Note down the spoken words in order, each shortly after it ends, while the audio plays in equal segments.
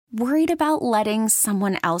Worried about letting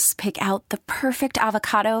someone else pick out the perfect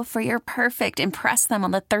avocado for your perfect impress them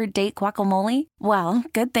on the third date guacamole? Well,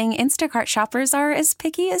 good thing Instacart shoppers are as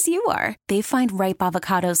picky as you are. They find ripe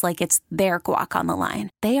avocados like it's their guac on the line.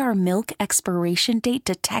 They are milk expiration date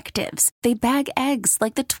detectives. They bag eggs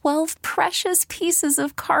like the 12 precious pieces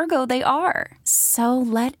of cargo they are. So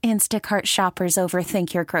let Instacart shoppers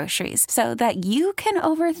overthink your groceries so that you can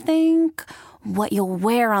overthink what you'll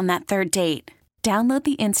wear on that third date. Download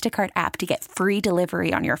the Instacart app to get free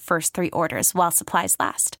delivery on your first 3 orders while supplies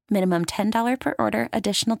last. Minimum $10 per order.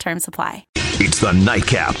 Additional terms apply. It's the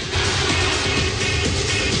Nightcap. Over,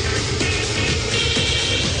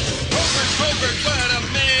 what a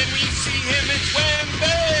man. We see him, it's wham,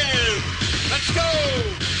 bam. Let's go.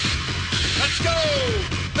 Let's go.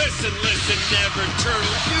 Listen, never turtle.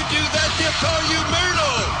 If you do that, they'll call you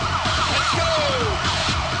Myrtle. Let's go.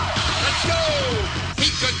 Let's go. He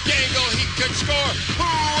could dangle, he could score. Who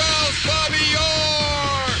else? Bobby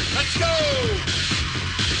Orr. Let's go.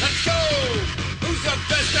 Let's go. Who's the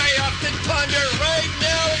best? I often ponder. Right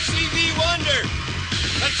now it's Stevie Wonder.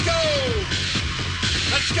 Let's go.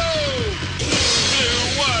 Let's go. Blue,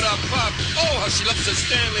 what a pop. Oh, how she loves the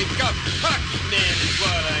Stanley Cup. Hockey man is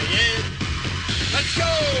what I am. Let's go.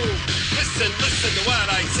 Listen to what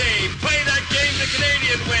I say. Play that game the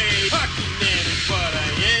Canadian way. Hockey man is what I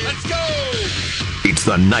am. Let's go. It's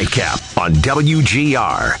the Nightcap on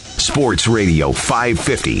WGR Sports Radio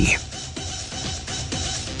 550.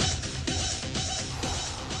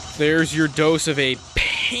 There's your dose of a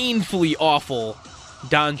painfully awful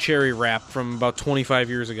Don Cherry rap from about 25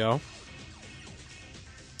 years ago.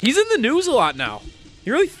 He's in the news a lot now.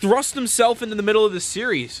 He really thrust himself into the middle of the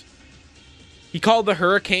series. He called the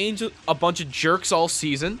Hurricanes a bunch of jerks all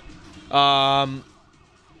season. Now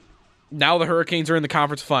the Hurricanes are in the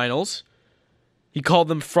conference finals. He called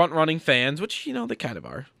them front-running fans, which, they kind of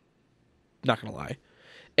are. Not going to lie.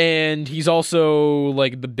 And he's also,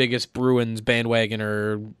 like, the biggest Bruins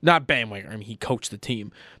bandwagoner. Not bandwagoner, I mean, he coached the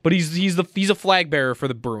team. But he's a flag bearer for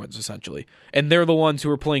the Bruins, essentially. And they're the ones who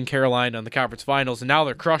are playing Carolina in the conference finals, and now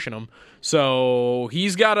they're crushing them. So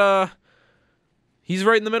he's right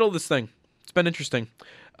in the middle of this thing. It's been interesting.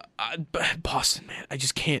 Boston, man, I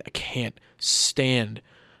can't stand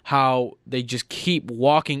how they just keep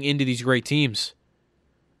walking into these great teams.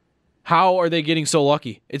 How are they getting so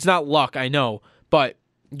lucky? It's not luck, I know, but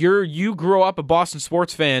you grew up a Boston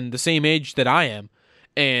sports fan the same age that I am,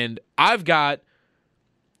 and I've got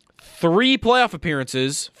 5 playoff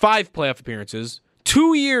appearances,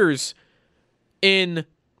 2 years in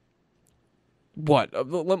what?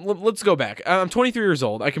 Let's go back. I'm 23 years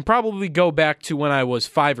old. I can probably go back to when I was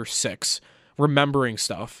 5 or 6, remembering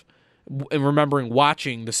stuff and remembering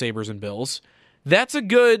watching the Sabres and Bills. That's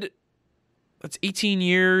 18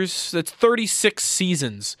 years. That's 36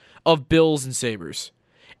 seasons of Bills and Sabres.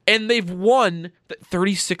 And they've won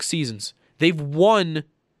 36 seasons. They've won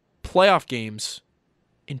playoff games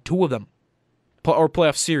in 2 of them, or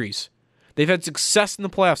playoff series. They've had success in the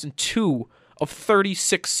playoffs in 2 of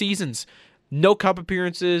 36 seasons. No cup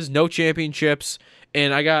appearances, no championships,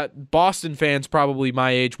 and I got Boston fans probably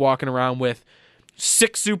my age walking around with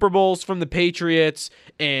 6 Super Bowls from the Patriots,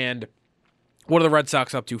 and what are the Red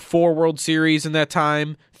Sox up to? 4 World Series in that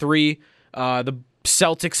time, 3. The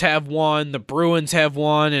Celtics have 1, the Bruins have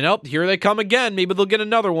 1, and here they come again. Maybe they'll get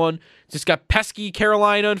another one. Just got pesky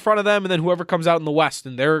Carolina in front of them, and then whoever comes out in the West,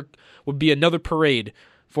 and there would be another parade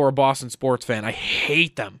for a Boston sports fan. I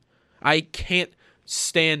hate them. I can't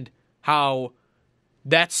stand how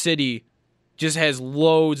that city just has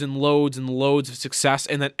loads and loads and loads of success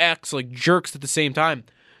and then acts like jerks at the same time.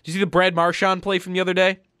 Did you see the Brad Marchand play from the other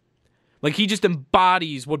day? Like, he just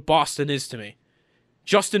embodies what Boston is to me.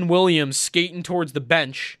 Justin Williams skating towards the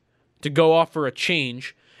bench to go off for a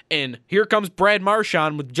change, and here comes Brad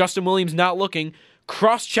Marchand with Justin Williams not looking,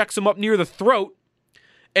 cross-checks him up near the throat,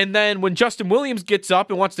 and then when Justin Williams gets up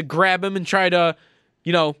and wants to grab him and try to,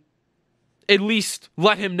 at least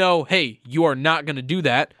let him know, hey, you are not going to do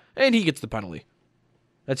that, and he gets the penalty.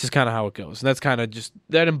 That's just kind of how it goes. And that's kind of just,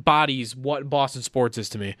 that embodies what Boston sports is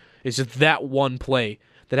to me. It's just that one play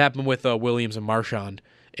that happened with Williams and Marchand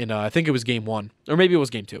in, I think it was game 1, or maybe it was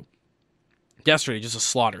game 2. Yesterday, just a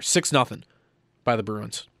slaughter, 6-0 by the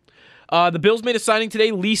Bruins. The Bills made a signing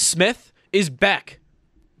today. Lee Smith is back.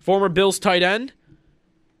 Former Bills tight end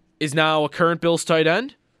is now a current Bills tight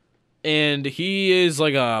end. And he is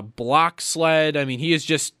like a block sled. I mean,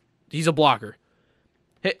 he's a blocker.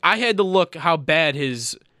 Hey, I had to look how bad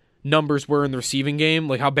his numbers were in the receiving game,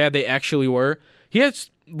 like how bad they actually were. He has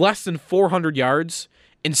less than 400 yards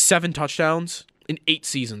and 7 touchdowns in 8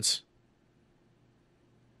 seasons.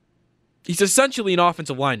 He's essentially an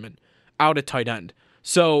offensive lineman out at tight end.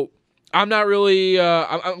 So I'm not really,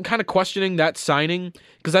 I'm kind of questioning that signing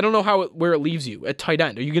because I don't know where it leaves you at tight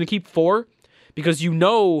end. Are you going to keep 4? Because you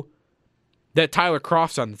know that Tyler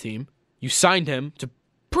Kroft's on the team. You signed him to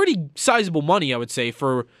pretty sizable money, I would say,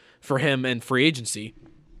 for him and free agency.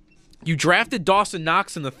 You drafted Dawson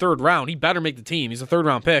Knox in the 3rd round. He better make the team. He's a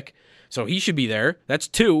 3rd-round pick, so he should be there. That's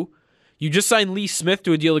 2. You just signed Lee Smith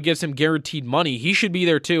to a deal that gives him guaranteed money. He should be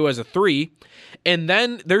there, too, as a 3. And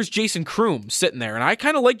then there's Jason Kroom sitting there, and I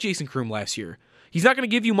kind of liked Jason Kroom last year. He's not going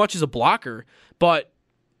to give you much as a blocker, but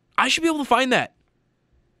I should be able to find that.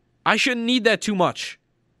 I shouldn't need that too much.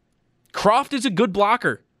 Kroft is a good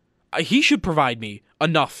blocker. He should provide me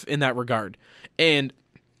enough in that regard. And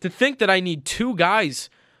to think that I need 2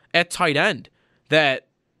 guys at tight end that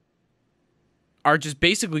are just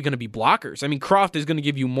basically going to be blockers. I mean, Kroft is going to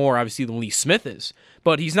give you more, obviously, than Lee Smith is,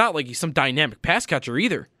 but he's not like he's some dynamic pass catcher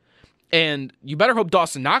either. And you better hope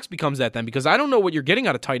Dawson Knox becomes that then, because I don't know what you're getting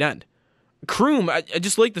out of tight end. Kroom, I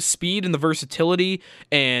just like the speed and the versatility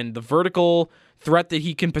and the vertical threat that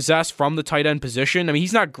he can possess from the tight end position. I mean,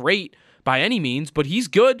 he's not great by any means, but he's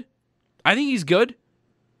good. I think he's good.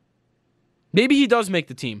 Maybe he does make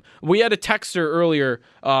the team. We had a texter earlier.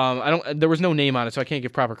 There was no name on it, so I can't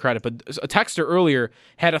give proper credit. But a texter earlier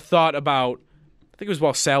had a thought about. I think it was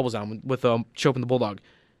while Sal was on with Chopin the Bulldog.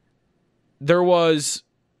 They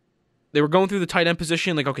were going through the tight end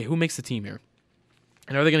position. Like, okay, who makes the team here?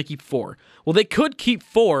 And are they going to keep 4? Well, they could keep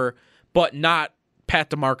 4, but not Pat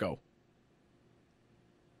DeMarco.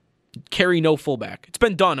 Carry no fullback. It's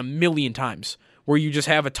been done a million times, where you just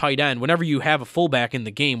have a tight end. Whenever you have a fullback in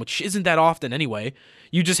the game, which isn't that often anyway,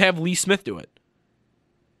 you just have Lee Smith do it.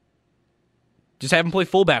 Just have him play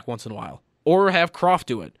fullback once in a while. Or have Kroft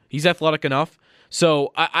do it. He's athletic enough.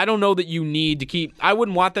 So I don't know that you need to keep... I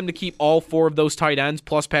wouldn't want them to keep all 4 of those tight ends,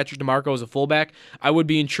 plus Patrick DeMarco as a fullback. I would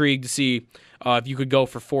be intrigued to see if you could go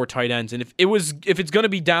for 4 tight ends. And if it's going to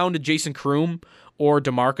be down to Jason Kroom or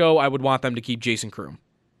DeMarco, I would want them to keep Jason Kroom.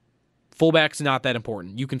 Fullback's not that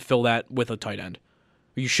important. You can fill that with a tight end.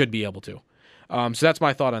 You should be able to. So that's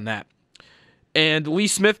my thought on that. And Lee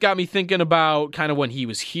Smith got me thinking about kind of when he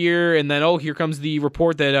was here, and then, here comes the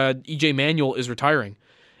report that E.J. Manuel is retiring.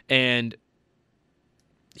 And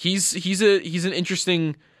he's an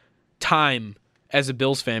interesting time as a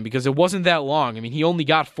Bills fan because it wasn't that long. I mean, he only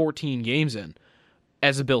got 14 games in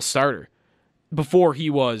as a Bills starter before he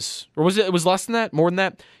was, or was it was less than that? More than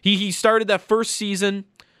that? He started that first season,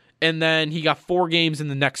 and then he got 4 games in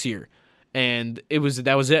the next year. And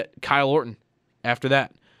that was it. Kyle Orton after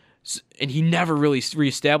that. And he never really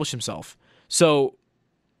reestablished himself. So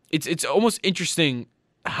it's almost interesting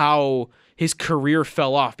how his career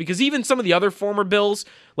fell off. Because even some of the other former Bills,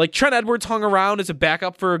 like Trent Edwards hung around as a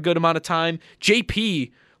backup for a good amount of time.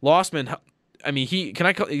 J.P. Lossman, I mean,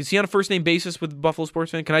 is he on a first-name basis with Buffalo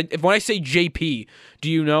Sports Fan? When I say J.P., do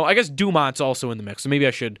you know? I guess Dumont's also in the mix, so maybe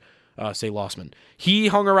I should say Lossman. He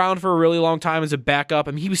hung around for a really long time as a backup.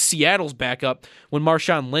 I mean, he was Seattle's backup when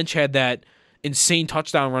Marshawn Lynch had that insane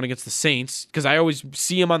touchdown run against the Saints, because I always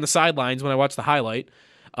see him on the sidelines when I watch the highlight.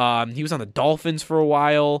 He was on the Dolphins for a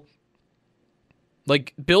while.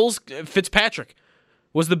 Like, Fitzpatrick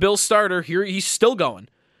was the Bills starter. Here, he's still going.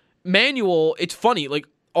 Manuel, it's funny, like,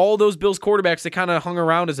 all those Bills quarterbacks, they kind of hung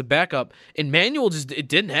around as a backup, and Manuel it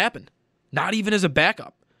didn't happen. Not even as a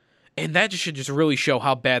backup. And that should just really show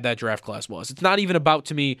how bad that draft class was. It's not even about,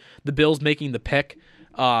 to me, the Bills making the pick.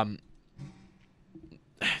 I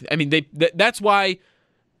mean, that's why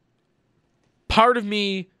part of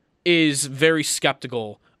me is very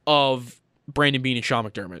skeptical of Brandon Beane and Sean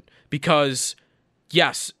McDermott. Because,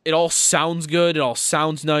 yes, it all sounds good, it all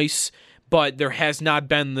sounds nice, but there has not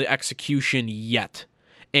been the execution yet.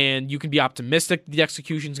 And you can be optimistic the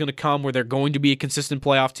execution is going to come where they're going to be a consistent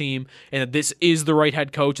playoff team and that this is the right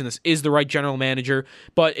head coach and this is the right general manager.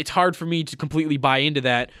 But it's hard for me to completely buy into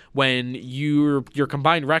that when your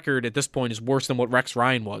combined record at this point is worse than what Rex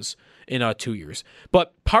Ryan was in 2 years.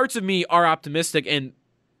 But parts of me are optimistic, and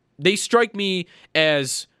they strike me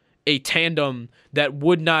as a tandem that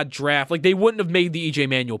would not draft. Like, they wouldn't have made the E.J.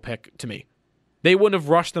 Manuel pick to me. They wouldn't have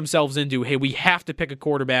rushed themselves into, hey, we have to pick a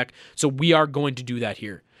quarterback, so we are going to do that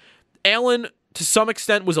here. Allen, to some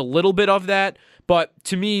extent, was a little bit of that, but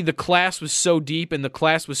to me, the class was so deep and the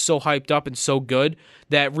class was so hyped up and so good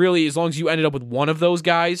that really, as long as you ended up with one of those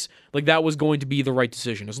guys, like, that was going to be the right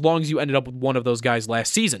decision. As long as you ended up with one of those guys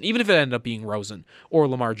last season, even if it ended up being Rosen or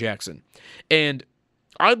Lamar Jackson. And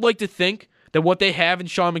I'd like to think that what they have in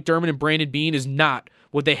Sean McDermott and Brandon Beane is not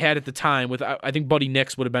what they had at the time with, I think Buddy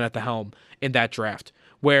Nix would have been at the helm in that draft,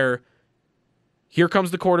 where here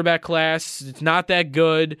comes the quarterback class. It's not that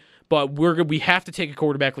good, but we have to take a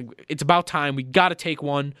quarterback. Like, it's about time. We got to take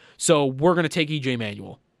one. So we're going to take EJ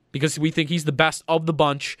Manuel because we think he's the best of the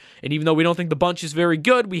bunch. And even though we don't think the bunch is very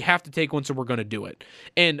good, we have to take one, so we're going to do it.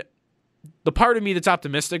 And the part of me that's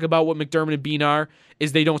optimistic about what McDermott and Bean are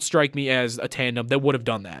is they don't strike me as a tandem that would have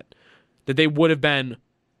done that. That they would have been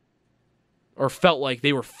or felt like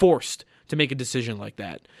they were forced to make a decision like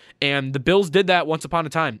that. And the Bills did that once upon a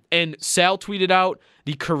time. And Sal tweeted out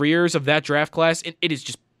the careers of that draft class, and it is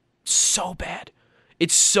just so bad.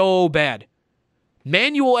 It's so bad.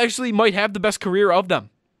 Manuel actually might have the best career of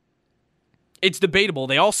them. It's debatable.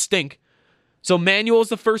 They all stink. So Manuel is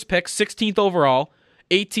the first pick, 16th overall,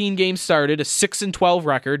 18 games started, a 6-12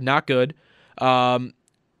 record, not good.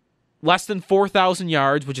 Less than 4,000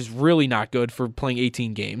 yards, which is really not good for playing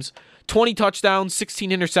 18 games. 20 touchdowns,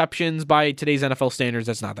 16 interceptions. By today's NFL standards,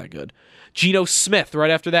 that's not that good. Geno Smith,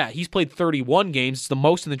 right after that. He's played 31 games. It's the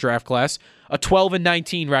most in the draft class. A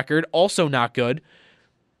 12-19 record, also not good.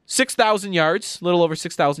 6,000 yards, a little over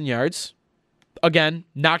 6,000 yards. Again,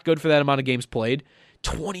 not good for that amount of games played.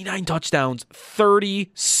 29 touchdowns,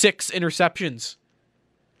 36 interceptions.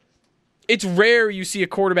 It's rare you see a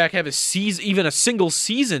quarterback have a season, even a single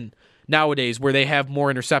season nowadays, where they have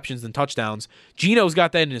more interceptions than touchdowns. Geno's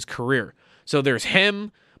got that in his career. So there's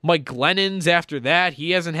him. Mike Glennon's after that.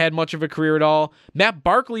 He hasn't had much of a career at all. Matt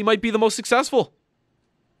Barkley might be the most successful.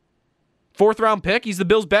 4th round pick. He's the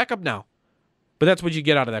Bills' backup now. But that's what you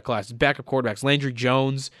get out of that class. Backup quarterbacks. Landry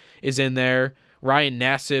Jones is in there. Ryan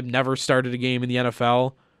Nassib never started a game in the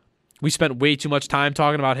NFL. We spent way too much time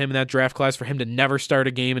talking about him in that draft class for him to never start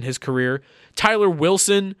a game in his career. Tyler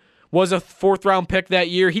Wilson was a 4th round pick that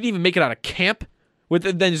year. He didn't even make it out of camp.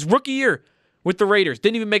 Then his rookie year with the Raiders.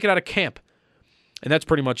 Didn't even make it out of camp. And that's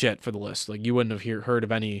pretty much it for the list. Like, you wouldn't have heard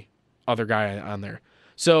of any other guy on there.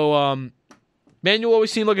 So Manuel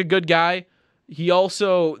always seemed like a good guy. He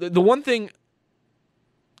also, the one thing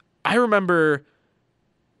I remember,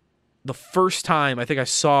 the first time I think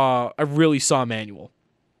I really saw Manuel.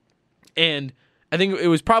 And I think it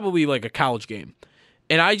was probably like a college game.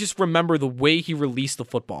 And I just remember the way he released the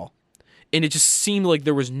football. And it just seemed like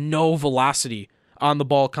there was no velocity on the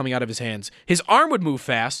ball coming out of his hands. His arm would move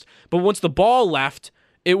fast, but once the ball left,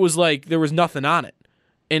 it was like there was nothing on it.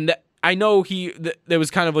 And I know that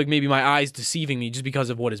was kind of like maybe my eyes deceiving me just because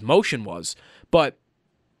of what his motion was. But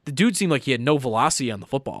the dude seemed like he had no velocity on the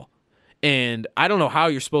football. And I don't know how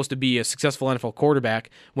you're supposed to be a successful NFL quarterback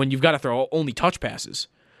when you've got to throw only touch passes.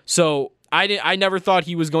 So I never thought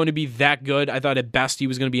he was going to be that good. I thought at best he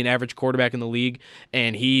was going to be an average quarterback in the league,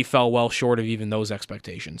 and he fell well short of even those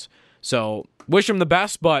expectations. So wish him the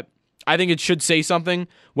best, but I think it should say something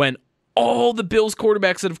when all the Bills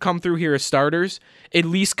quarterbacks that have come through here as starters at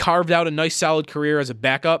least carved out a nice solid career as a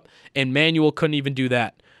backup, and Manuel couldn't even do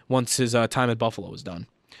that once his time at Buffalo was done.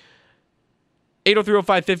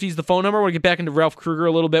 803-0550 is the phone number. I want to get back into Ralph Kruger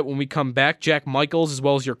a little bit when we come back. Jack Michaels, as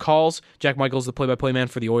well as your calls. Jack Michaels, the play-by-play man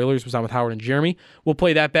for the Oilers, was on with Howard and Jeremy. We'll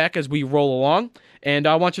play that back as we roll along. And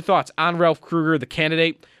I want your thoughts on Ralph Kruger, the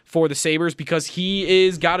candidate for the Sabres, because he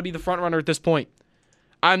is got to be the front runner at this point.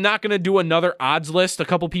 I'm not going to do another odds list. A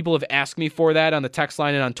couple people have asked me for that on the text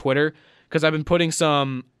line and on Twitter, because I've been putting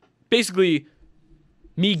some, basically,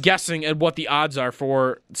 me guessing at what the odds are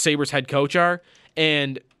for Sabres head coach are.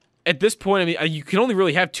 And at this point, I mean, you can only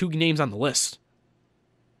really have 2 names on the list.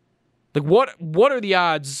 Like, what are the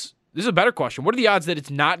odds? This is a better question. What are the odds that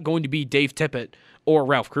it's not going to be Dave Tippett or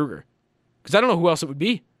Ralph Kruger? Because I don't know who else it would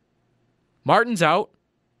be. Martin's out.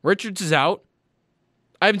 Richards is out.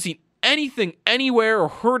 I haven't seen anything anywhere or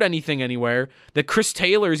heard anything anywhere that Chris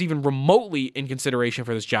Taylor is even remotely in consideration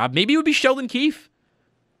for this job. Maybe it would be Sheldon Keefe.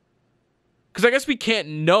 Because I guess we can't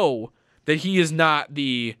know that he is not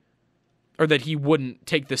or that he wouldn't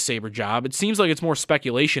take this Sabre job. It seems like it's more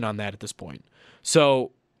speculation on that at this point.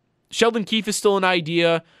 So Sheldon Keefe is still an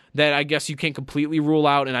idea that I guess you can't completely rule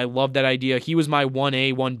out, and I love that idea. He was my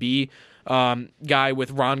 1A, 1B guy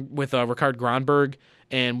with Ricard Gronberg,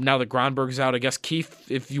 and now that Gronberg's out, I guess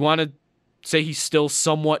Keefe, if you want to say he's still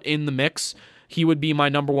somewhat in the mix, he would be my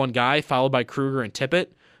number 1 guy, followed by Kruger and Tippett.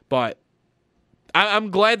 But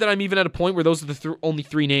I'm glad that I'm even at a point where those are the only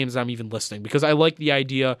 3 names I'm even listing, because I like the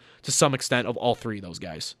idea to some extent of all 3 of those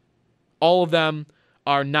guys. All of them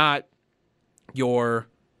are not your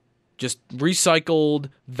just recycled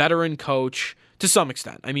veteran coach to some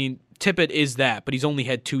extent. I mean, Tippett is that, but he's only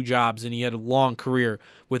had 2 jobs and he had a long career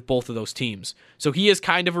with both of those teams. So he is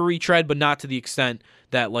kind of a retread, but not to the extent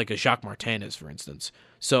that like a Jacques Martin is, for instance.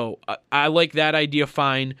 So I like that idea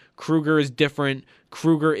fine. Kruger is different.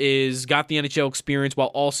 Kruger got the NHL experience while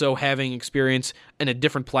also having experience in a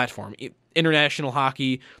different platform. international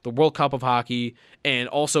hockey, the World Cup of hockey, and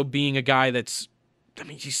also being a guy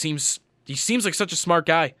he seems like such a smart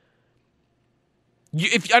guy.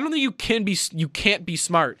 I don't think you can't be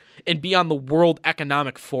smart and be on the World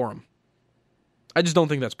Economic Forum. I just don't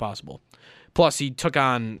think that's possible. Plus, he took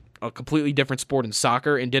on a completely different sport in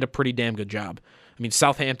soccer and did a pretty damn good job. I mean,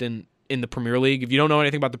 Southampton in the Premier League, if you don't know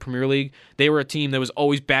anything about the Premier League, they were a team that was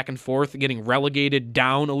always back and forth, getting relegated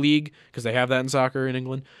down a league, because they have that in soccer in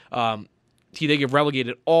England. They get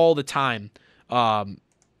relegated all the time.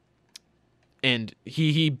 And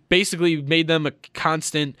he basically made them a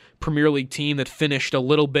constant Premier League team that finished a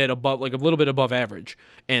little bit above average,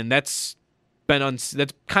 and that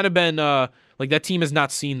team has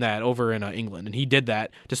not seen that over in England, and he did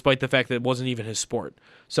that despite the fact that it wasn't even his sport.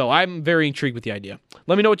 So I'm very intrigued with the idea.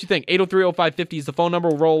 Let me know what you think. 803-0550 is the phone number.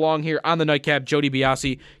 We'll roll along here on the Nightcap. Jody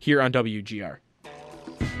Biasi here on WGR.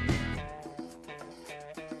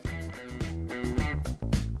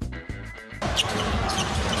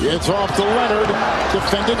 It's off to Leonard,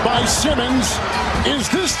 defended by Simmons. Is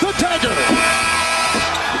this the dagger?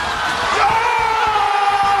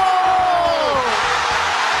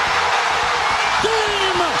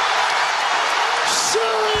 Game!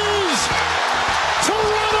 Series!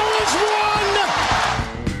 Toronto has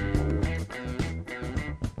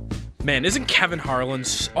won! Man, isn't Kevin Harlan...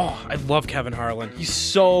 Oh, I love Kevin Harlan. He's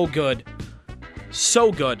so good.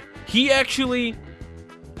 So good. He actually...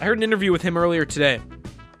 I heard an interview with him earlier today.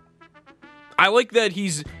 I like that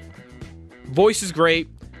voice is great,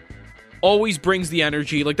 always brings the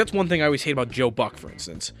energy. Like, that's one thing I always hate about Joe Buck, for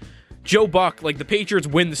instance. Joe Buck, the Patriots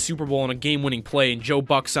win the Super Bowl on a game-winning play, and Joe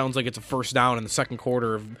Buck sounds like it's a first down in the second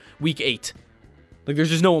quarter of Week 8. There's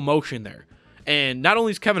just no emotion there. And not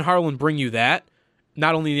only does Kevin Harlan bring you that,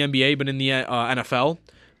 not only in the NBA, but in the NFL,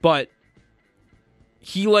 but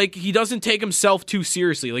he doesn't take himself too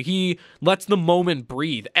seriously. He lets the moment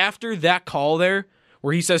breathe. After that call there,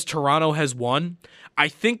 where he says Toronto has won, I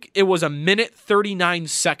think it was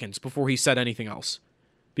 1:39 before he said anything else.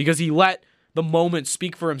 Because he let the moment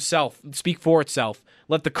speak for itself,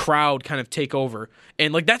 let the crowd kind of take over.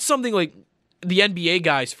 And that's something the NBA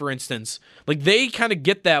guys, for instance, they kind of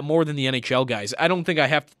get that more than the NHL guys. I don't think I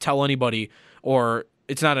have to tell anybody, or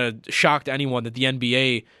it's not a shock to anyone, that the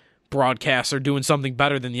NBA broadcasts are doing something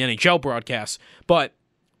better than the NHL broadcasts. But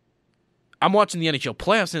I'm watching the NHL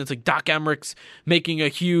playoffs, and it's Doc Emmerich's making a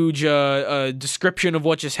huge description of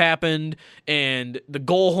what just happened, and the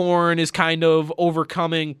goal horn is kind of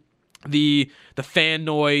overcoming the fan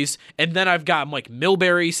noise, and then I've got Mike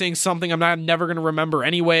Milbury saying something I'm never going to remember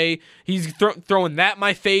anyway. He's throwing that in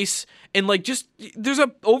my face, and there's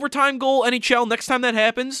a overtime goal, NHL, next time that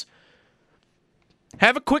happens,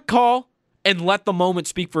 have a quick call, and let the moment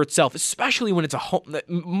speak for itself, especially when it's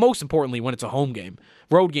most importantly, when it's a home game.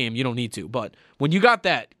 Road game, you don't need to. But when you got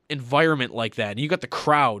that environment like that, and you got the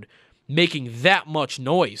crowd making that much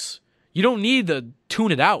noise, you don't need to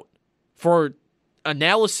tune it out for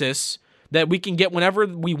analysis that we can get whenever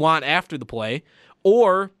we want after the play,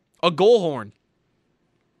 or a goal horn.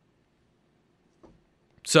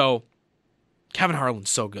 So, Kevin Harlan's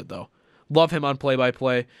so good, though. Love him on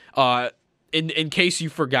play-by-play. In case you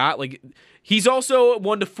forgot, he's also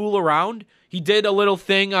one to fool around. He did a little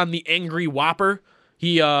thing on the Angry Whopper.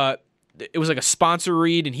 It was a sponsor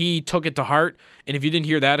read, and he took it to heart. And if you didn't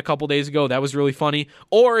hear that a couple days ago, that was really funny.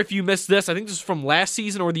 Or if you missed this, I think this was from last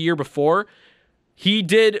season or the year before, he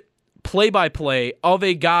did play-by-play of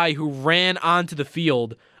a guy who ran onto the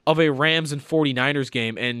field of a Rams and 49ers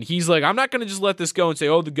game, and he's I'm not going to just let this go and say,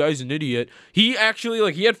 oh, the guy's an idiot. He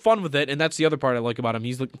actually, he had fun with it, and that's the other part I like about him.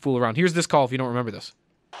 He's looking fool around. Here's this call if you don't remember this.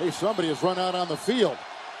 Hey, somebody has run out on the field.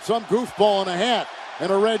 Some goofball in a hat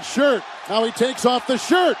and a red shirt. Now he takes off the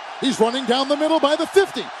shirt. He's running down the middle by the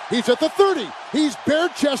 50. He's at the 30. He's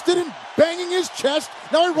bare-chested and banging his chest.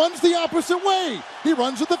 Now he runs the opposite way. He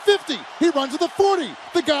runs at the 50. He runs at the 40.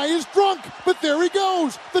 The guy is drunk, but there he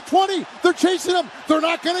goes. The 20. They're chasing him. They're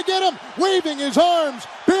not going to get him. Waving his arms,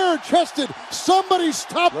 bare-chested. Somebody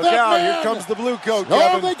stop that man. Here comes the blue coat, Oh,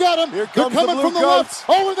 Kevin. they got him. Here comes They're coming the blue from the coats. left.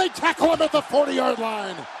 Oh, and they tackle him at the 40-yard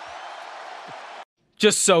line.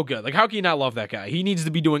 Just so good. How can you not love that guy? He needs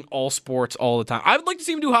to be doing all sports all the time. I would like to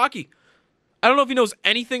see him do hockey. I don't know if he knows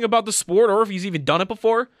anything about the sport or if he's even done it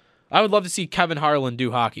before. I would love to see Kevin Harlan do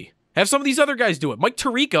hockey. Have some of these other guys do it. Mike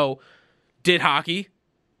Tirico did hockey,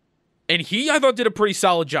 and I thought, did a pretty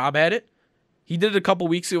solid job at it. He did it a couple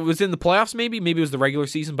weeks. It was in the playoffs, maybe. Maybe it was the regular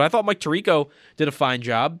season, but I thought Mike Tirico did a fine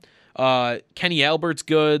job. Kenny Albert's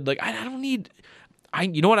good. I don't need...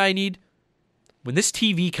 You know what I need? When this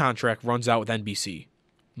TV contract runs out with NBC,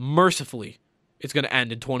 mercifully, it's going to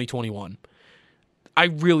end in 2021. I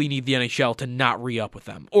really need the NHL to not re-up with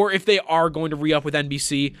them. Or if they are going to re-up with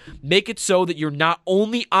NBC, make it so that you're not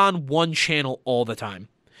only on one channel all the time.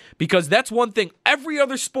 Because that's one thing every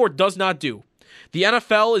other sport does not do. The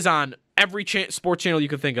NFL is on every sports channel you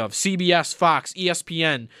can think of. CBS, Fox,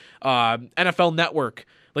 ESPN, NFL Network.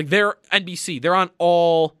 Like, they're NBC. They're on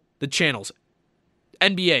all the channels.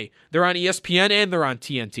 NBA, they're on ESPN and they're on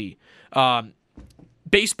TNT.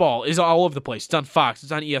 Baseball is all over the place. It's on Fox.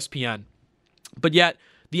 It's on ESPN. But yet,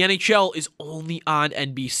 the NHL is only on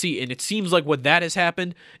NBC, and it seems like what that has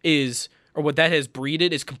happened is, or what that has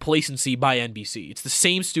breeded, is complacency by NBC. It's the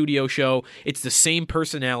same studio show, it's the same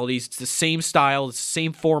personalities, it's the same style, it's the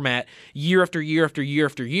same format, year after year after year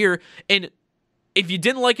after year, and if you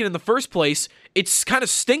didn't like it in the first place, it kind of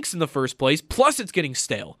stinks in the first place, plus it's getting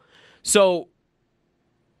stale. So,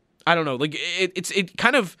 I don't know, like, it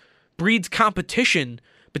kind of breeds competition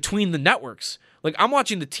between the networks. Like, I'm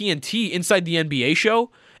watching the TNT Inside the NBA show,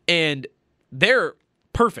 and they're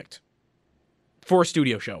perfect for a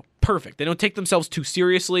studio show. Perfect. They don't take themselves too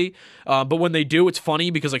seriously, but when they do, it's funny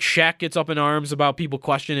because, like, Shaq gets up in arms about people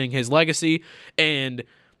questioning his legacy, and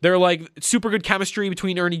they're, like, super good chemistry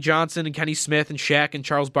between Ernie Johnson and Kenny Smith and Shaq and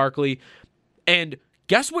Charles Barkley. And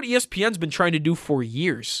guess what ESPN's been trying to do for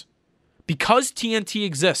years? Because TNT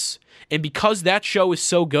exists, and because that show is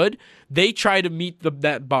so good, they try to meet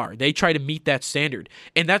that bar. They try to meet that standard.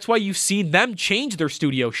 And that's why you've seen them change their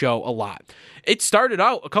studio show a lot. It started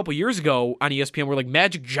out a couple years ago on ESPN where, like,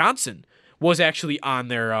 Magic Johnson was actually on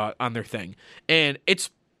their thing. And it's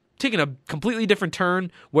taken a completely different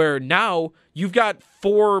turn where now you've got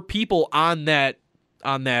 4 people on that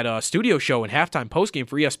studio show and halftime postgame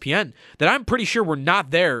for ESPN that I'm pretty sure were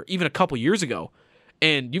not there even a couple years ago.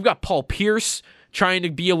 And you've got Paul Pierce trying to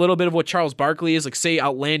be a little bit of what Charles Barkley is, like, say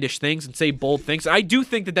outlandish things and say bold things. I do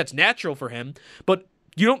think that that's natural for him, but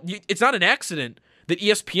it's not an accident that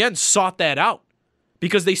ESPN sought that out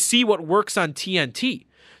because they see what works on TNT.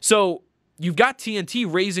 So you've got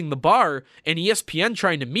TNT raising the bar and ESPN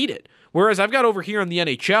trying to meet it. Whereas I've got over here on the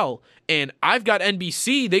NHL and I've got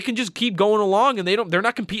NBC, they can just keep going along and they're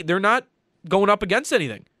not going up against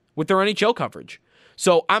anything with their NHL coverage.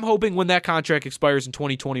 So I'm hoping when that contract expires in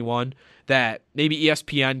 2021 that maybe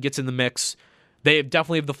ESPN gets in the mix. They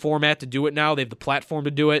definitely have the format to do it now. They have the platform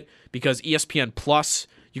to do it because ESPN Plus,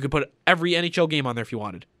 you could put every NHL game on there if you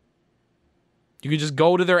wanted. You could just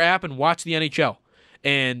go to their app and watch the NHL.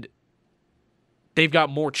 And they've got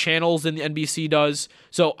more channels than the NBC does.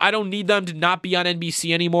 So I don't need them to not be on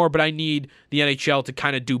NBC anymore, but I need the NHL to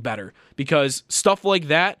kind of do better. Because stuff like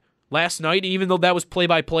that, last night, even though that was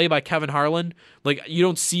play-by-play by Kevin Harlan, like, you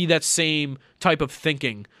don't see that same type of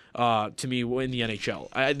thinking to me in the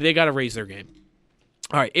NHL. They got to raise their game.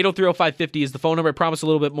 All right, 803-0550 is the phone number. I promised a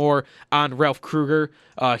little bit more on Ralph Kruger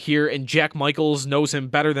here, and Jack Michaels knows him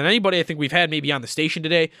better than anybody I think we've had maybe on the station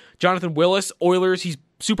today. Jonathan Willis, Oilers, he's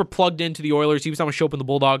super plugged into the Oilers. He was on a show up in the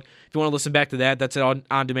Bulldog. If you want to listen back to that, that's on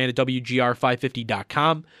demand at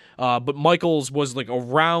WGR550.com. But Michaels was, like,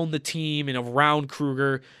 around the team and around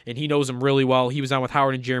Kruger, and he knows him really well. He was on with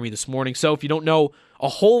Howard and Jeremy this morning. So if you don't know a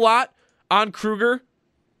whole lot on Kruger,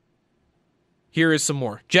 here is some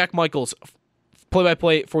more. Jack Michaels,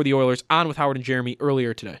 play-by-play for the Oilers, on with Howard and Jeremy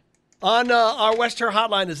earlier today. On our Western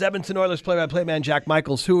Hotline is Edmonton Oilers play-by-play man Jack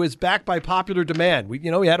Michaels, who is back by popular demand. We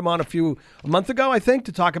had him on a month ago, I think,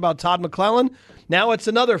 to talk about Todd McClellan. Now it's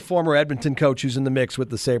another former Edmonton coach who's in the mix with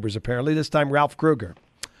the Sabres, apparently, this time Ralph Kruger.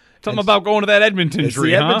 Something about going to that Edmonton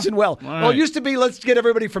tree, the Edmonton well. Right. Well, it used to be, let's get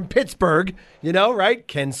everybody from Pittsburgh, right?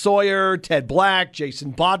 Ken Sawyer, Ted Black,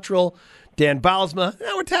 Jason Bottrell, Dan Bylsma.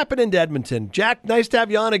 Now we're tapping into Edmonton. Jack, nice to have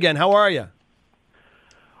you on again. How are you?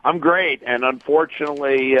 I'm great, and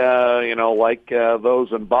unfortunately, like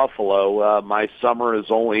those in Buffalo, my summer is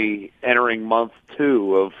only entering month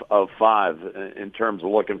 2 of 5 in terms of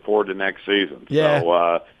looking forward to next season. Yeah.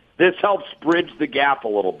 So this helps bridge the gap a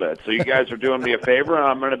little bit. So you guys are doing me a favor, and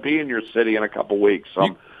I'm going to be in your city in a couple weeks. So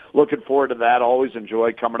I'm looking forward to that. Always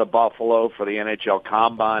enjoy coming to Buffalo for the NHL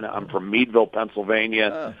Combine. I'm from Meadville,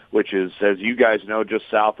 Pennsylvania, which is, as you guys know, just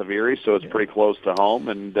south of Erie, so it's pretty close to home.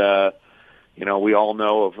 And we all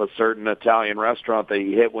know of a certain Italian restaurant that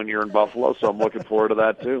you hit when you're in Buffalo, so I'm looking forward to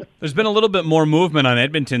that too. There's been a little bit more movement on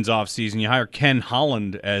Edmonton's offseason. You hire Ken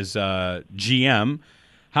Holland as GM.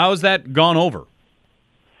 How has that gone over?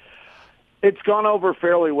 It's gone over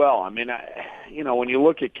fairly well. I mean, when you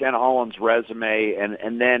look at Ken Holland's resume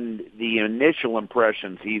and then the initial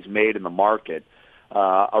impressions he's made in the market,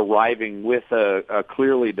 arriving with a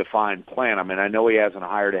clearly defined plan. I mean, I know he hasn't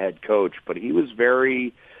hired a head coach, but he was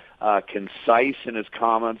very concise in his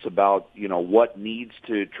comments about, what needs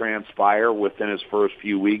to transpire within his first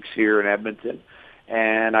few weeks here in Edmonton.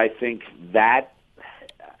 And I think that,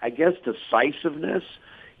 decisiveness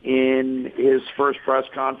in his first press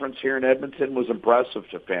conference here in Edmonton was impressive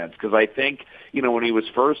to fans, because I think, when he was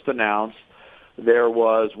first announced, there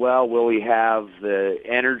was, will he have the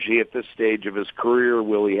energy at this stage of his career?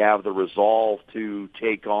 Will he have the resolve to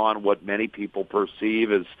take on what many people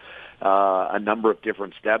perceive as a number of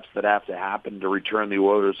different steps that have to happen to return the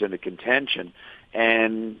Oilers into contention?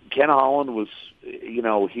 And Ken Holland was,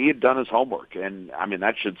 he had done his homework. And,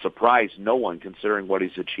 that should surprise no one considering what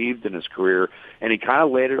he's achieved in his career. And he kind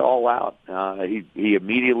of laid it all out. He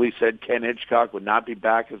immediately said Ken Hitchcock would not be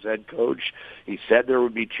back as head coach. He said there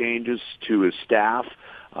would be changes to his staff.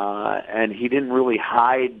 And he didn't really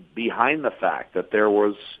hide behind the fact that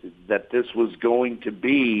this was going to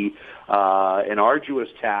be an arduous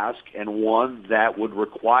task, and one that would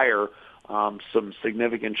require some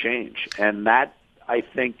significant change. And that, I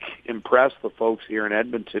think, impressed the folks here in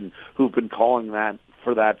Edmonton who've been calling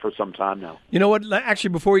for some time now. You know what?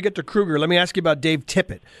 Actually, before we get to Kruger, let me ask you about Dave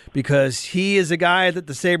Tippett, because he is a guy that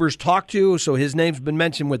the Sabres talk to, so his name's been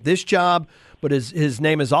mentioned with this job, but his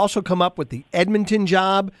name has also come up with the Edmonton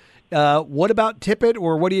job. What about Tippett,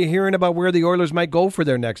 or what are you hearing about where the Oilers might go for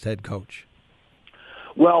their next head coach?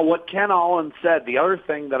 Well, what Ken Holland said, the other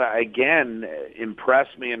thing that, again,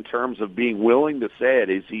 impressed me in terms of being willing to say it,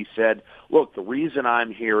 is he said, look, the reason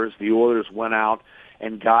I'm here is the Oilers went out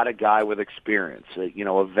and got a guy with experience,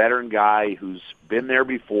 a veteran guy who's been there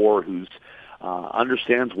before, who's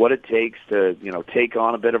understands what it takes to, take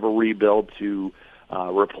on a bit of a rebuild, to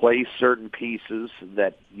replace certain pieces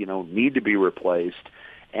that, need to be replaced.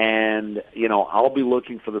 And, I'll be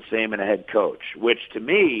looking for the same in a head coach, which to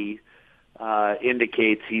me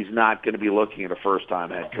indicates he's not going to be looking at a first-time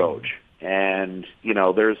head coach. And,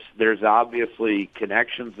 there's obviously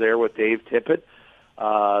connections there with Dave Tippett.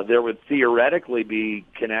 There would theoretically be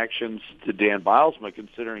connections to Dan Bilesma,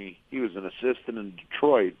 considering he was an assistant in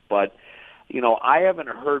Detroit. But, I haven't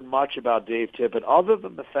heard much about Dave Tippett, other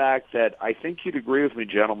than the fact that I think you'd agree with me,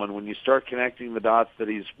 gentlemen, when you start connecting the dots, that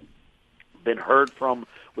he's been heard from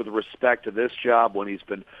with respect to this job, when he's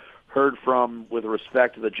been heard from with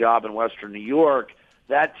respect to the job in Western New York.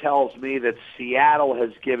 That tells me that Seattle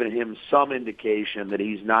has given him some indication that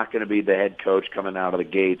he's not going to be the head coach coming out of the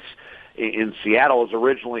gates in Seattle as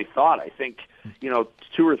originally thought. I think,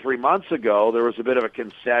 2 or 3 months ago, there was a bit of a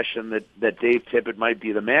concession that Dave Tippett might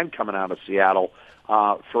be the man coming out of Seattle.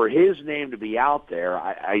 For his name to be out there,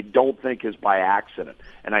 I don't think is by accident.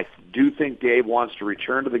 And I do think Dave wants to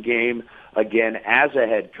return to the game again as a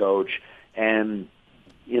head coach. And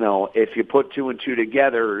if you put 2 and 2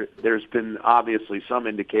 together, there's been obviously some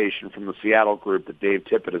indication from the Seattle group that Dave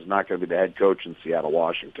Tippett is not going to be the head coach in Seattle,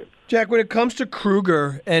 Washington. Jack, when it comes to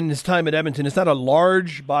Kruger and his time at Edmonton, it's not a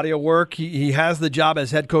large body of work. He has the job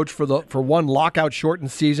as head coach for one lockout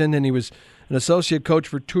shortened season, and he was an associate coach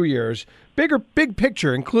for 2 years. Big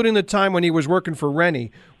picture, including the time when he was working for Rennie.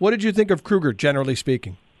 What did you think of Kruger, generally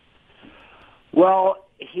speaking? Well,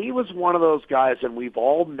 he was one of those guys, and we've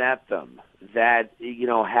all met them, that,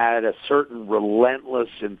 had a certain relentless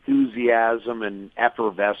enthusiasm and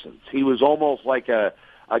effervescence. He was almost like a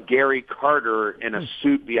Gary Carter in a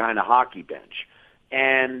suit behind a hockey bench.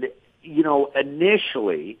 And,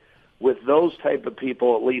 initially, with those type of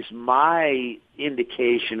people, at least my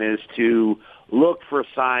indication is to look for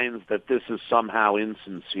signs that this is somehow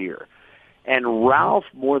insincere. And Ralph,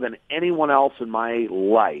 more than anyone else in my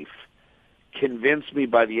life, convinced me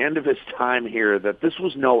by the end of his time here that this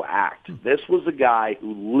was no act. This was a guy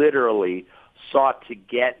who literally sought to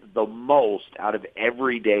get the most out of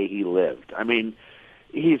every day he lived.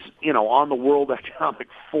 He's, on the World Economic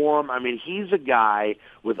Forum. He's a guy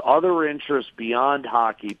with other interests beyond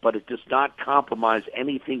hockey, but it does not compromise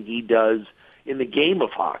anything he does in the game of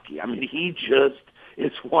hockey. He just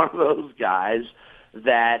is one of those guys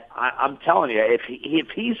that I'm telling you, if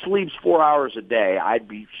he sleeps 4 hours a day, I'd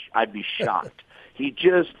be shocked. He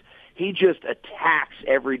just attacks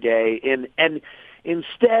every day, and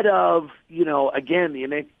instead of, again,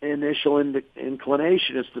 the initial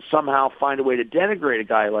inclination is to somehow find a way to denigrate a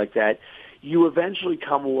guy like that, you eventually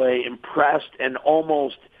come away impressed and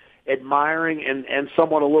almost admiring and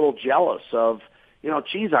somewhat a little jealous of,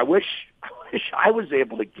 geez, I wish I was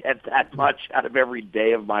able to get that much out of every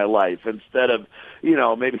day of my life instead of,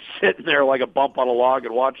 maybe sitting there like a bump on a log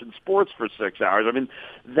and watching sports for 6 hours.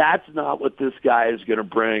 That's not what this guy is going to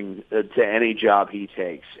bring to any job he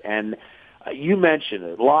takes. And you mentioned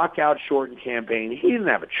it, lockout shortened campaign. He didn't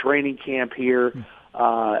have a training camp here.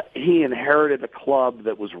 He inherited a club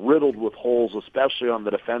that was riddled with holes, especially on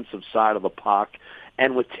the defensive side of the puck.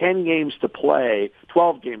 And with 12 games to play,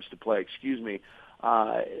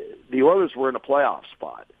 the Oilers were in a playoff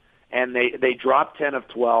spot. And they dropped 10 of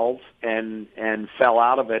 12 and fell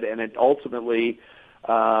out of it, and it ultimately,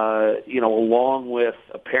 along with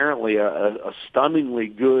apparently a stunningly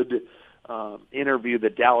good interview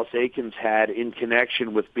that Dallas Aikens had in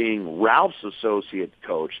connection with being Ralph's associate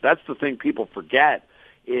coach. That's the thing people forget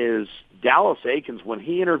is Dallas Aikens, when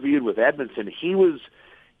he interviewed with Edmonton, he was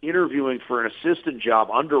interviewing for an assistant job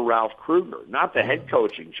under Ralph Kruger, not the head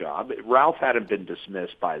coaching job. Ralph hadn't been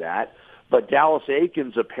dismissed by that. But Dallas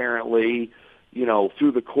Aikens apparently,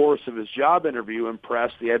 through the course of his job interview,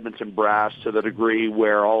 impressed the Edmonton brass to the degree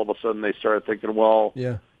where all of a sudden they started thinking, well,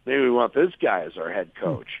 maybe we want this guy as our head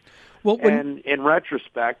coach. Well, and in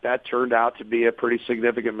retrospect, that turned out to be a pretty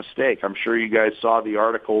significant mistake. I'm sure you guys saw the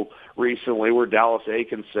article recently where Dallas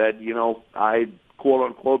Aikens said, I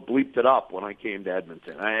quote-unquote bleeped it up when I came to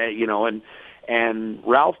Edmonton. And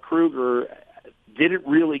Ralph Kruger didn't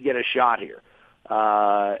really get a shot here.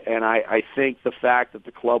 And I think the fact that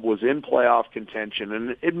the club was in playoff contention,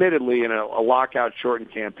 and admittedly in a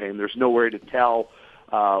lockout-shortened campaign, there's no way to tell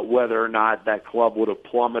whether or not that club would have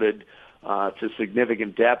plummeted to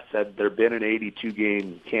significant depth had there been an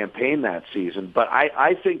 82-game campaign that season. But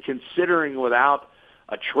I think considering without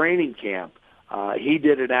a training camp, he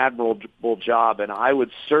did an admirable job, and I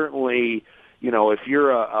would certainly, if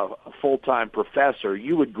you're a full-time professor,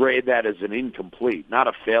 you would grade that as an incomplete, not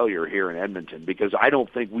a failure here in Edmonton, because I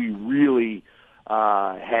don't think we really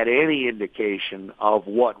had any indication of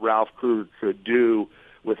what Ralph Kruger could do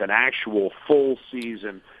with an actual full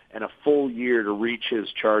season and a full year to reach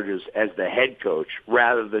his charges as the head coach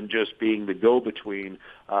rather than just being the go-between,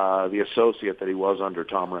 the associate that he was under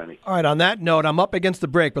Tom Rennie. All right, on that note, I'm up against the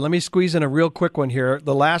break, but let me squeeze in a real quick one here.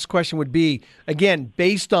 The last question would be, again,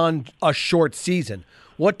 based on a short season,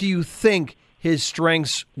 what do you think his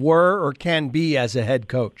strengths were or can be as a head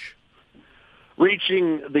coach?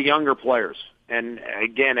 Reaching the younger players. And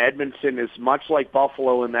again, Edmonton is much like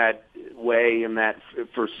Buffalo in that way, in that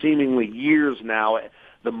for seemingly years now,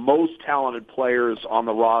 the most talented players on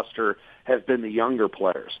the roster have been the younger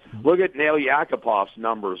players. Look at Nail Yakupov's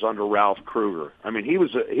numbers under Ralph Kruger. I mean, he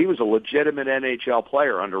was a legitimate NHL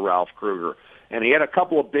player under Ralph Kruger, and he had a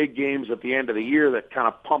couple of big games at the end of the year that kind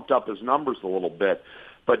of pumped up his numbers a little bit.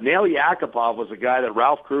 But Nail Yakupov was a guy that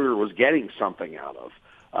Ralph Kruger was getting something out of.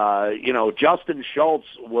 Justin Schultz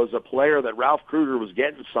was a player that Ralph Kruger was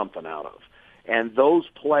getting something out of. And those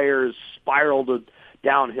players spiraled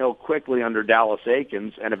downhill quickly under Dallas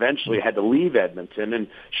Aikens and eventually had to leave Edmonton. And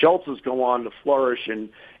Schultz is go on to flourish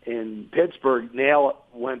in Pittsburgh. Nail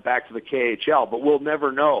went back to the KHL, but we'll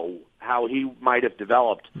never know how he might have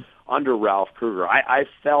developed under Ralph Kruger. I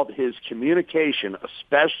felt his communication,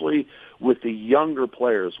 especially with the younger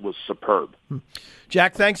players, was superb.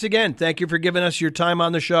 Jack, thanks again. Thank you for giving us your time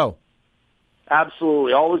on the show.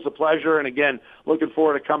 Absolutely. Always a pleasure. And again, looking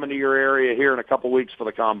forward to coming to your area here in a couple weeks for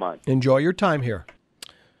the Combine. Enjoy your time here.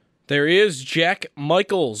 There is Jack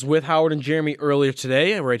Michaels with Howard and Jeremy earlier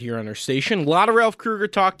today, right here on our station. A lot of Ralph Kruger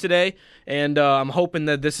talk today, and I'm hoping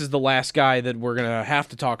that this is the last guy that we're going to have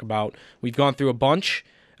to talk about. We've gone through a bunch.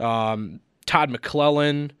 Todd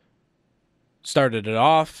McClellan started it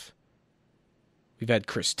off. We've had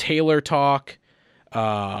Chris Taylor talk.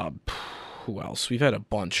 Who else? We've had a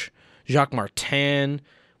bunch. Jacques Martin,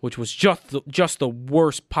 which was just the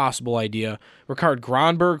worst possible idea. Ricard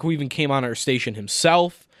Gronberg, who even came on our station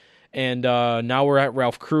himself. And now we're at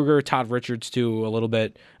Ralph Kruger, Todd Richards too, a little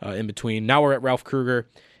bit in between. Now we're at Ralph Kruger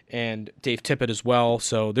and Dave Tippett as well.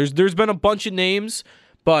 So there's been a bunch of names,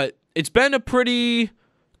 but it's been a pretty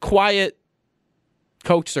quiet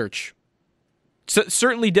coach search.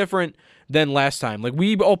 Certainly different than last time. Like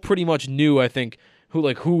we all pretty much knew, I think,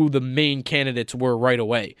 who the main candidates were right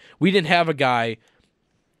away. We didn't have a guy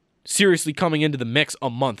seriously coming into the mix a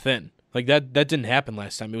month in. Like that didn't happen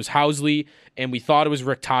last time. It was Housley, and we thought it was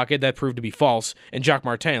Rick Tocchet. That proved to be false. And Jacques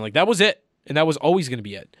Martin. Like that was it, and that was always going to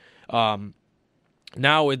be it.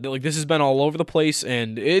 Now this has been all over the place,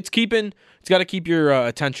 and it's got to keep your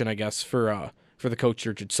attention, I guess, for the coach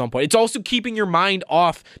search at some point. It's also keeping your mind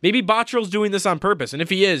off. Maybe Bottrell's doing this on purpose, and if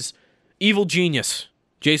he is, evil genius,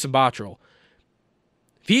 Jason Bottrell.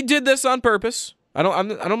 If he did this on purpose,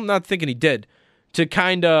 I'm not thinking he did, to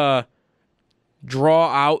kind of draw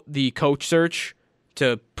out the coach search,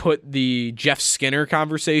 to put the Jeff Skinner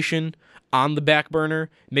conversation on the back burner,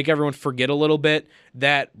 make everyone forget a little bit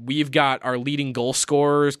that we've got our leading goal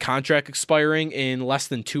scorer's contract expiring in less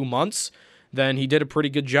than 2 months, then he did a pretty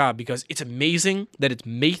good job, because it's amazing that it's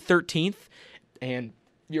May 13th and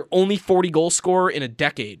your only 40 goal scorer in a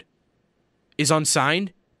decade is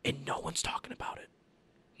unsigned and no one's talking about it.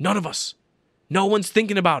 None of us. No one's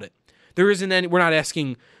thinking about it. There isn't any. We're not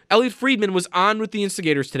asking. Elliot Friedman was on with the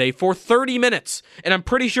Instigators today for 30 minutes, and I'm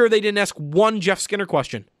pretty sure they didn't ask one Jeff Skinner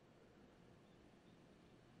question.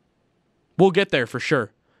 We'll get there for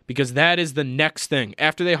sure, because that is the next thing.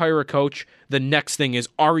 After they hire a coach, the next thing is,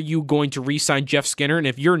 are you going to re-sign Jeff Skinner? And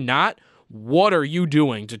if you're not, what are you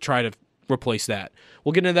doing to try to replace that?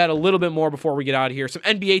 We'll get into that a little bit more before we get out of here. Some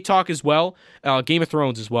NBA talk as well. Game of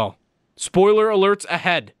Thrones as well. Spoiler alerts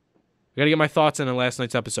ahead. I got to get my thoughts on last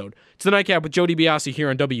night's episode. It's the Nightcap with Joe DiBiase here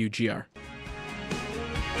on WGR.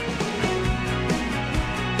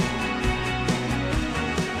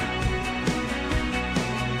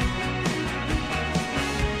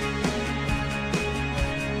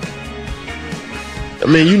 I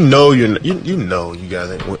mean, you know you guys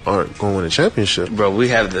aren't going to win a championship. Bro, we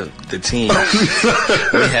have the team. We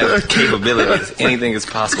have the capabilities. Anything is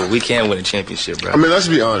possible. We can win a championship, bro. I mean, let's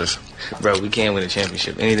be honest. Bro, we can win a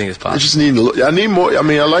championship. Anything is possible. I just need. I need more. I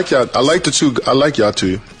mean, I like y'all. I like the two. I like y'all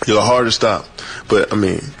too. You're hard to stop. But I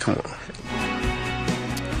mean, come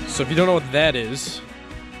on. So if you don't know what that is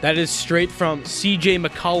straight from CJ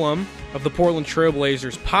McCollum of the Portland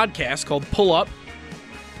Trailblazers podcast called Pull Up.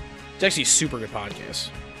 It's actually a super good podcast.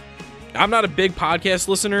 I'm not a big podcast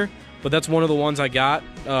listener, but that's one of the ones I got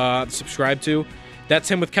subscribed to. That's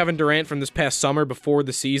him with Kevin Durant from this past summer before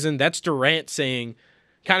the season. That's Durant saying,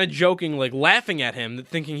 kind of joking, like laughing at him,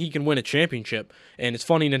 thinking he can win a championship. And it's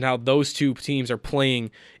funny how those two teams are playing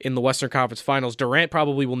in the Western Conference Finals. Durant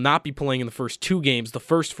probably will not be playing in the first two games, the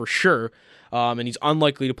first for sure, and he's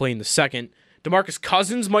unlikely to play in the second. DeMarcus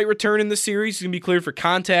Cousins might return in the series. He's going to be cleared for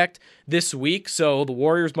contact this week, so the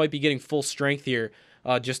Warriors might be getting full strength here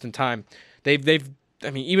just in time. I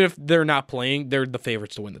mean, even if they're not playing, they're the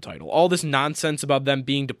favorites to win the title. All this nonsense about them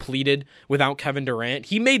being depleted without Kevin Durant,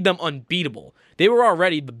 he made them unbeatable. They were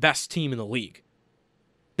already the best team in the league.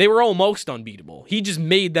 They were almost unbeatable. He just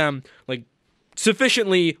made them like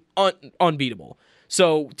sufficiently unbeatable.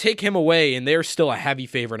 So take him away, and they're still a heavy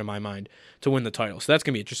favorite in my mind to win the title. So that's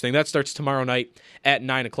going to be interesting. That starts tomorrow night at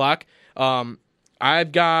 9 o'clock.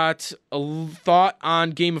 I've got a thought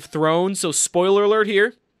on Game of Thrones. So spoiler alert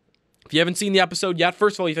here. If you haven't seen the episode yet,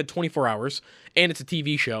 first of all, you've had 24 hours, and it's a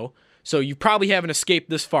TV show. So you probably haven't escaped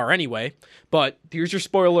this far anyway. But here's your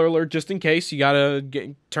spoiler alert just in case. You got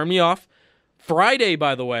to turn me off. Friday,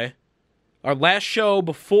 by the way, our last show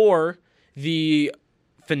before the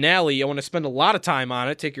finale. I want to spend a lot of time on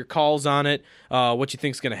it, take your calls on it, what you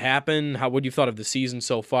think is going to happen, what you thought of the season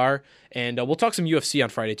so far, and we'll talk some UFC on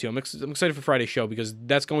Friday too. I'm excited for Friday's show because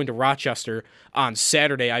that's going to Rochester on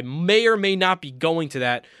Saturday. I may or may not be going to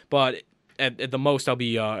that, but at the most I'll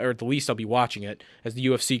be, or at the least I'll be watching it as the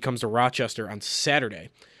UFC comes to Rochester on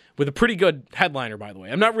Saturday with a pretty good headliner, by the way.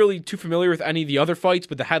 I'm not really too familiar with any of the other fights,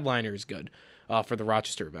 but the headliner is good for the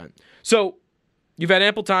Rochester event. So you've had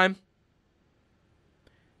ample time.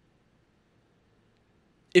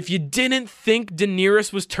 If you didn't think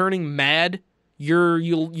Daenerys was turning mad,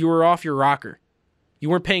 you were off your rocker. You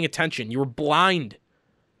weren't paying attention. You were blind.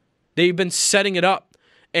 They've been setting it up.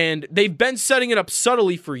 And they've been setting it up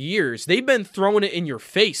subtly for years. They've been throwing it in your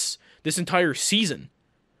face this entire season.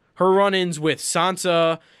 Her run-ins with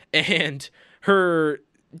Sansa and her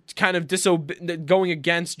kind of going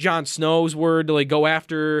against Jon Snow's word to go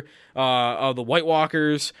after the White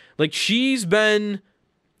Walkers. She's been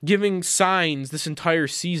giving signs this entire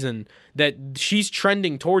season that she's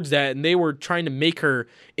trending towards that, and they were trying to make her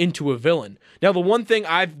into a villain. Now, the one thing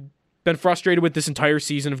I've been frustrated with this entire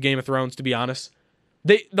season of Game of Thrones, to be honest,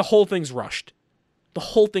 the whole thing's rushed. The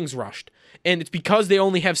whole thing's rushed. And it's because they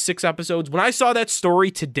only have 6 episodes. When I saw that story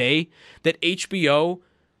today that HBO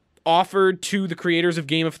offered to the creators of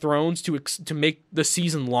Game of Thrones to make the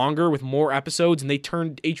season longer with more episodes, and they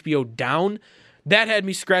turned HBO down, that had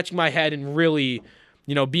me scratching my head and really,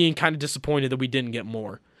 being kind of disappointed that we didn't get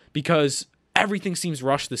more, because everything seems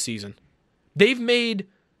rushed this season. They've made,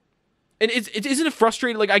 and isn't it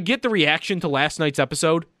frustrating? I get the reaction to last night's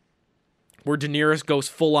episode where Daenerys goes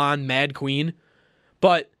full on Mad Queen,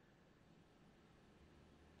 but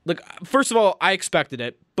first of all, I expected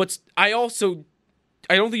it, but I don't think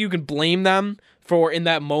you can blame them for in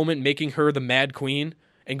that moment making her the Mad Queen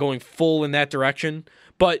and going full in that direction.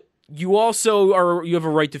 But you also you have a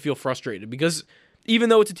right to feel frustrated, because even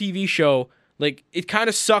though it's a TV show, it kind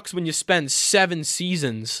of sucks when you spend 7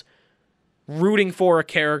 seasons rooting for a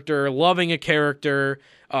character, loving a character,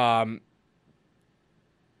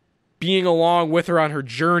 being along with her on her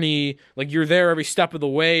journey. You're there every step of the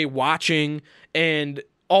way watching, and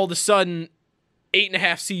all of a sudden,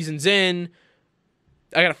 8.5 seasons in,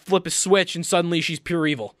 I gotta flip a switch and suddenly she's pure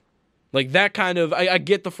evil. That kind of, I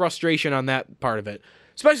get the frustration on that part of it.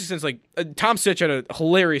 especially since Tom Sitch had a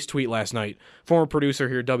hilarious tweet last night, former producer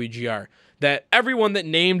here at WGR, that everyone that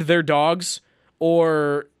named their dogs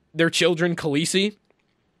or their children Khaleesi,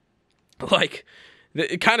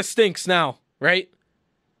 it kind of stinks now, right?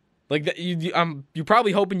 You're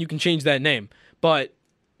probably hoping you can change that name, but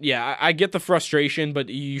yeah, I get the frustration, but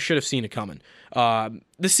you should have seen it coming. The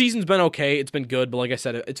season's been okay, it's been good, but like I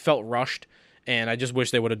said, it felt rushed, and I just wish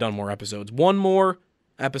they would have done more episodes. One more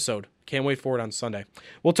episode. Can't wait for it on Sunday.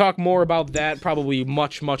 We'll talk more about that probably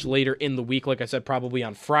much, much later in the week. Like I said, probably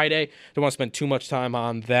on Friday. Don't want to spend too much time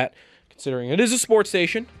on that, considering it is a sports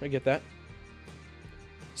station. I get that.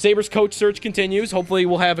 Sabres coach search continues. Hopefully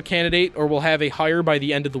we'll have a candidate or we'll have a hire by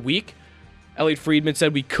the end of the week. Elliot Friedman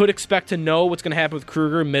said we could expect to know what's going to happen with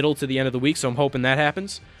Kruger middle to the end of the week, so I'm hoping that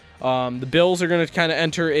happens. The Bills are going to kind of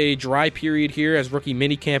enter a dry period here as rookie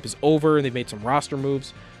minicamp is over, and they've made some roster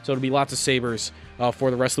moves, so it'll be lots of Sabres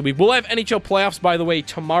for the rest of the week. We'll have NHL playoffs, by the way,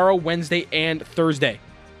 tomorrow, Wednesday, and Thursday.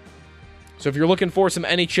 So if you're looking for some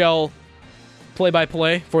NHL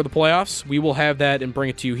play-by-play for the playoffs, we will have that and bring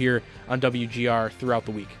it to you here on WGR throughout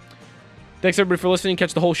the week. Thanks, everybody, for listening.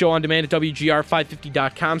 Catch the whole show on demand at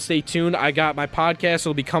WGR550.com. Stay tuned. I got my podcast.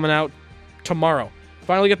 It'll be coming out tomorrow.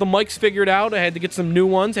 Finally got the mics figured out. I had to get some new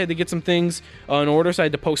ones. I had to get some things in order, so I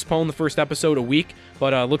had to postpone the first episode a week.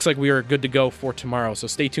 But looks like we are good to go for tomorrow. So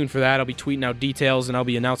stay tuned for that. I'll be tweeting out details, and I'll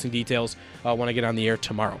be announcing details when I get on the air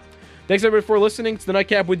tomorrow. Thanks, everybody, for listening. It's the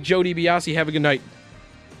Nightcap with Joe DiBiase. Have a good night.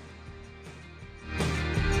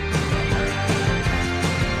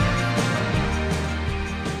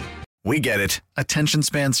 We get it. Attention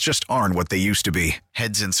spans just aren't what they used to be.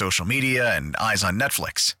 Heads in social media and eyes on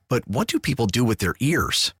Netflix. But what do people do with their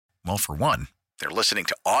ears? Well, for one, they're listening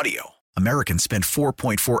to audio. Americans spend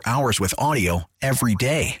 4.4 hours with audio every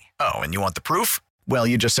day. Oh, and you want the proof? Well,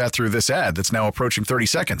 you just sat through this ad that's now approaching 30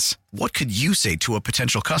 seconds. What could you say to a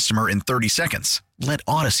potential customer in 30 seconds? Let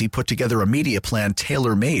Odyssey put together a media plan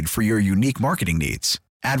tailor-made for your unique marketing needs.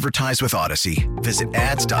 Advertise with Odyssey. Visit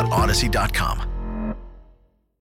ads.odyssey.com.